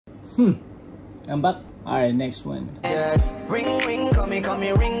I'm back. Alright, next one. Yes. Ring ring, call me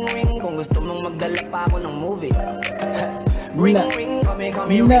ring ring. Kung gusto mong magdala pa ako ng movie. Ring ring, call me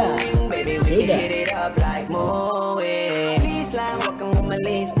ring ring. Baby, we can hit it up like movie. Please lang, wag kang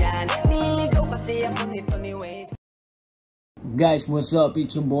umalis dyan. Niligaw kasi ako nito ni Waze. Guys, what's up?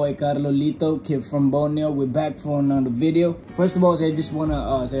 It's your boy Carlolitto, kid from Borneo. We're back for another video. First of all, I just wanna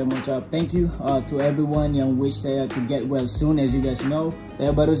say much up. Thank you to everyone yang wish saya to get well soon. As you guys know,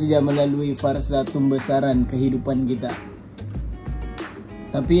 saya baru saja melalui fasa pembesaran kehidupan kita.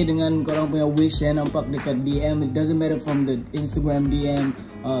 Tapi dengan korang punya wish saya nampak dekat DM, it doesn't matter from the Instagram DM,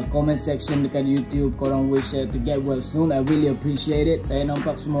 comment section dekat YouTube, korang wish saya to get well soon. I really appreciate it. Saya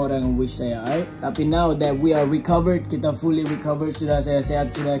nampak semua orang yang wish saya, alright? Tapi now that we are recovered, kita fully recovered, sudah saya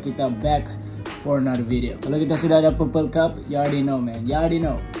sehat, sudah kita back for another video. Kalau kita sudah ada Purple Cup, you already know man, you already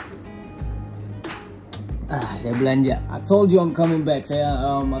know. Saya belanja. I told you I'm coming back. Saya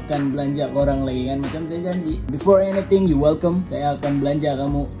akan belanja korang lagi kan, macam saya janji. Before anything, you welcome. Saya akan belanja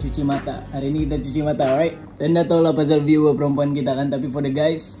kamu cuci mata. Hari ini kita cuci mata, alright? Saya nggak tahu lah pasal viewer perempuan kita kan, tapi for the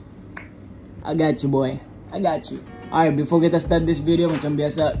guys, I got you boy, I got you. Alright, before kita start this video, macam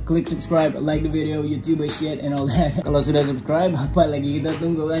biasa, click subscribe, like the video, YouTube shit and all that. Kalau sudah subscribe, apa lagi kita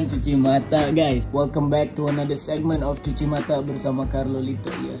tunggu kan? Cuci mata guys. Welcome back to another segment of Cuci Mata bersama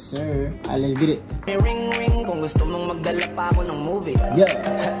Carlolitto. Yes sir. Alright, let's get it. Ring ring, kung gusto mong magdala pa ako ng movie. Yeah.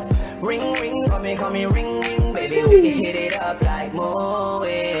 Ring ring, call me ring ring. Baby, we can hit it up like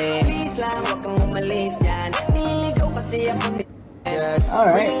movie. Please lang, wag kang umalis dyan. Niligaw kasi ako ni... Yes.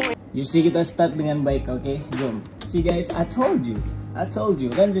 Alright. You see, kita start dengan baik, okay? Jom. See guys, I told you.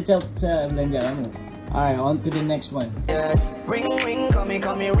 Kan saya belanja kamu. Alright, on to the next one. Yes. Ring ring, call me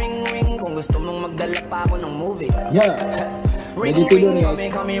ring ring. Kung gusto mong magdala pa ako ng movie. Yeah. Ring ring,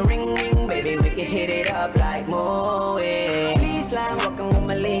 call me ring ring. Baby, we can hit it up like movie. Please lang, wag kang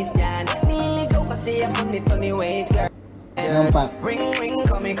umalis dyan. Niligaw kasi ako nito ni Waze. Nampak. Ring ring,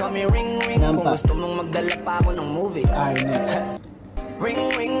 call me ring ring. Kung gusto mong magdala pa ako ng movie. Alright, next.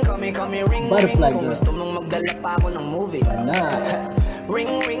 Ring ring, call me ring ring. Kung gusto mong magdala pa ako ng movie. Ring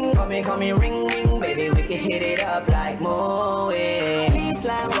ring, call me ring ring. Baby, we can hit it up like movie. Please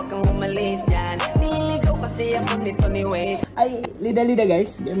lang, wag kang umalis dyan. Niligaw kasi ako nito ni Waze. Ay, lidah-lidah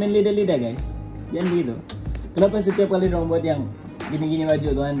guys. Dia main lidah-lidah guys. Jangan gitu. Kenapa setiap kali dong buat yang gini-gini baju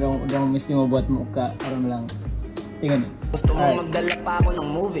tuan dong mesti mau buat muka orang bilang. Tinggal nih. Gusto mong magdala pa ako ng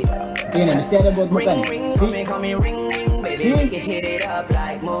movie. Tinggal nih, mesti ada buat muka nih. Call me ring ring. Baby, we can hit it up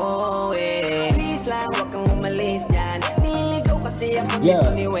like movie. Please lang, wag kang umalis dyan. Niligaw kasi ako nito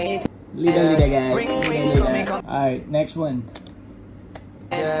ni Waze. Lidah-lidah guys. Lidah-lidah. Alright, next one.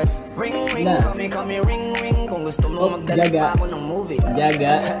 Yes. Ring ring, call me ring ring. Kung gusto mong magdala pa ako ng movie.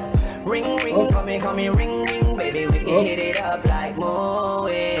 Jaga. Ring ring, call me ring ring. Baby, we can hit it up like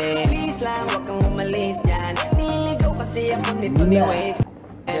movie. Please lang, wag kang umalis dyan. Niligaw kasi ako nito ni Waze.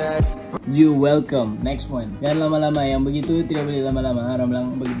 Yes. You welcome. Next one. Jangan lama-lama. Yang begitu tidak boleh lama-lama. Haram lang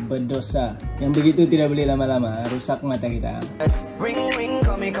berdosa. Yang begitu tidak boleh lama-lama. Rusak mata kita. Yes. Ring ring,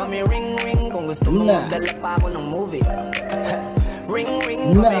 call me ring ring. Kung gusto mong magdala pa ako ng movie. Ring ring,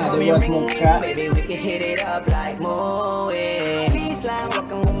 call me ring ring. Baby, we can hit it up like movie. Please lang, wag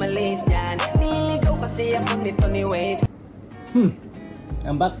kang umalis dyan. Niligaw kasi ako nito ni Waze.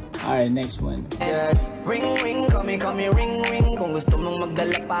 Nampak? Alright, next one. Yes. Ring ring, call me ring ring. Kung gusto mong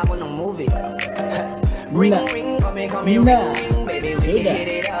magdala pa ako ng movie. Ring ring, call me ring ring. Baby, we can hit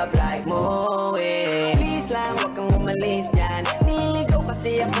it up like movie. Please lang, wag kang umalis dyan. Niligaw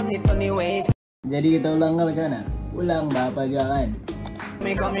kasi ako nito ni Waze. Jadi kita ulang nggak macam mana? Ulang Bapak jangan.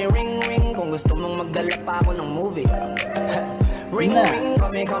 Call me ring ring. Kung gusto mong magdala pa ako ng movie. Ring ring,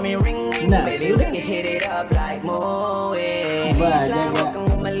 call me ring ring. Baby, we can hit it up like movie. Please lang, wag kang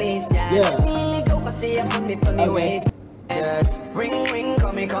umalis dyan. Niligaw kasi ako nito ni Waze. Yes. Ring ring,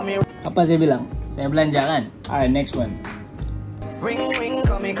 call me Apa saya bilang? Saya belanja kan? Alright, next one. Ring ring,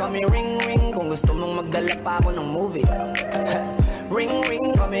 call me ring ring. Kung gusto mong magdala pa ako ng movie. Ring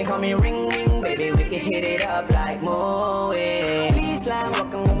ring, call me ring ring. Baby, we can hit it up like movie. Please lang, wag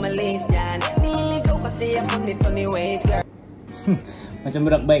kang umalis dyan. Niligaw kasi ako nito ni Waze. Macam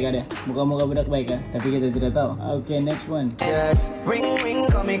budak baik ada. Muka-muka budak baik kan? Tapi kita tidak tahu. Okay, next one. Yes. Ring ring,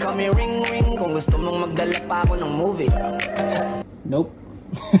 call me ring ring. Kung gusto mong magdala pa ako ng movie. Nope.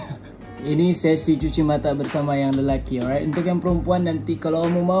 Ini sesi cuci mata bersama yang lelaki, alright? Untuk yang perempuan nanti kalau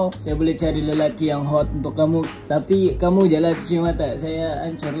kamu mau, saya boleh cari lelaki yang hot untuk kamu. Tapi kamu je lah cuci mata, saya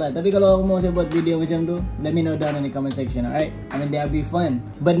hancur lah. Tapi kalau kamu mau saya buat video macam tu, let me know down in the comment section, alright? I mean that'll be fun,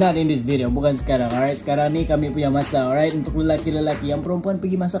 but not in this video, bukan sekarang, alright? Sekarang ni kami punya masa, alright? Untuk lelaki-lelaki, yang perempuan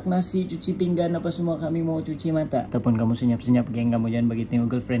pergi masak nasi, cuci pinggan apa semua, kami mau cuci mata. Ataupun kamu senyap-senyap, geng kamu jangan bagi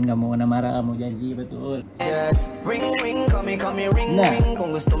tengok girlfriend kamu warna marah, kamu janji betul. Just ring ring, call me ring ring.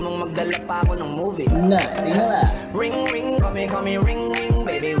 Kung gusto mong magdala pa ako ng movie. Nah, tinggal lah. Ring ring, call me ring ring.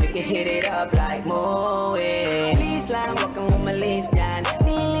 Baby, we can hit it up like movie. Please lang, wag kang umalis dyan.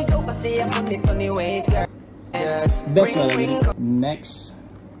 Niligaw kasi ako nito ni Waze, girl. Just Best ring one. ring. Next.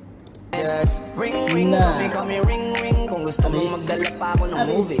 Just ring ring, call me ring ring. Kung gusto mong magdala pa ako ng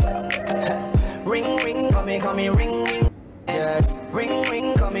movie. Ring ring, call me ring ring. Just ring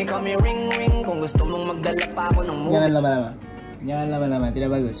ring, call me ring ring. Kung gusto mong magdala pa ako ng movie. Jangan lama-lama. Jangan lama-lama,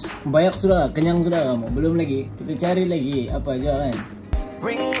 tidak bagus. Banyak sudah, kenyang sudah kamu. Belum lagi. Kita cari lagi apa aja kan.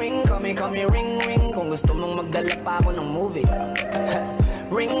 Ring ring, call me ring ring. Kung gusto mong magdala pa ako ng movie.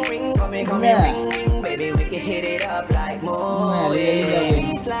 Ring ring, call me ring ring. Baby, we can hit it up like movie.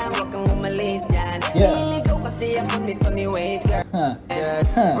 Please lang, wag kang umalis dyan. Niligaw kasi ako nito ni Waze, girl.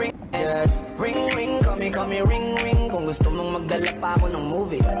 Just ring ring, call me ring ring. Kung gusto mong magdala pa ako ng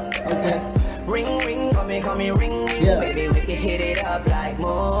movie. Okay. Ring ring, call me ring ring. Baby, we can hit it up like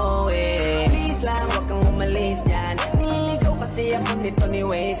movie. Please lang, wag kang umalis dyan. Niligaw kasi ako nito ni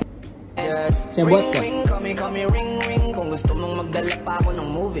Waze. Just Saya buat ring ring, call me ring ring. Kung gusto mong magdala pa ako ng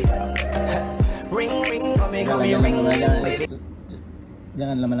movie. Ring ring, call me ring ring. Baby.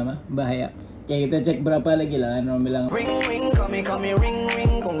 Jangan lama-lama, bahaya. Oke, kita cek berapa lagi lah kan orang bilang. Ring ring, call me ring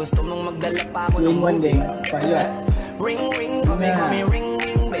ring. Kung gusto mong magdala pa ako ng movie. Ring ring, call me ring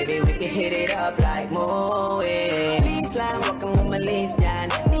ring. Baby, we can hit it up like movie. Please lang, wag kang umalis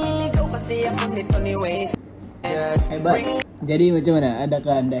dyan. Niligaw kasi ako nito ni Waze. Hebat. Jadi macam mana?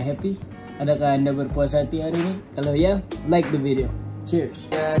 Adakah anda happy? Adakah anda berpuas hati hari ini? Kalau ya, like the video.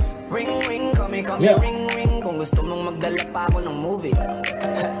 Cheers. Just ring ring, call me ring ring. Kung gusto mong magdala pa ako ng movie.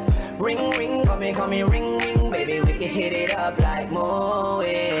 Ring ring, call me ring ring. Baby, we can hit it up like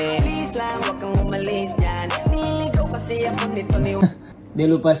movie. Please lang, wag kang umalis dyan. Niligaw kasi ako nito ni Dia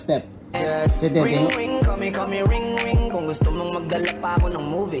lupa step. Just ring ring, call me ring ring. Kung gusto mong magdala pa ako ng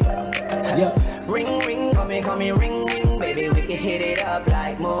movie. Ring ring, call me ring ring. Baby, we can hit it up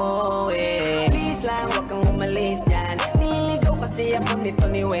like movie. Please lang, wag kang umalis dyan. Niligaw kasi ako nito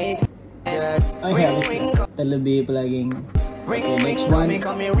ni Waze. Just ring ring, terlebih pelaging. Ring Okay, ring, next one.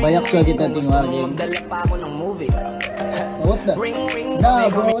 Banyak sudah kita tengok lagi. Magdala pa ako ng movie. What the? Ring ring, Nah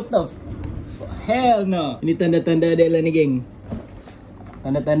bro, what the hell no. Ini tanda-tanda dia lah ni geng.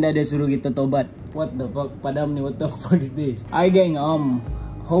 Tanda-tanda dia suruh kita tobat. What the fuck? Padam ni, what the fuck is this? Hai geng,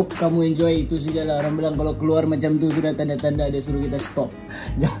 hope kamu enjoy. Itu sajalah, orang bilang kalau keluar macam tu sudah tanda-tanda dia suruh kita stop.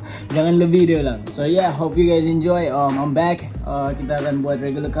 Jangan lebih dia bilang. So yeah, hope you guys enjoy. I'm back. Kita akan buat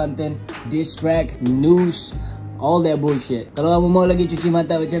regular content, diss track, news, all that bullshit. Kalau kamu mau lagi cuci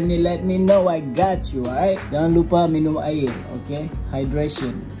mata macam ni, let me know, I got you, alright? Jangan lupa minum air, okay?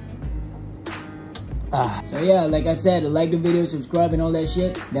 Hydration. So yeah, like I said, like the video, subscribe and all that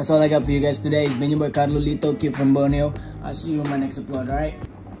shit. That's all I got for you guys today. It's been your boy Carlolitto, kid from Borneo. I'll see you in my next upload, alright?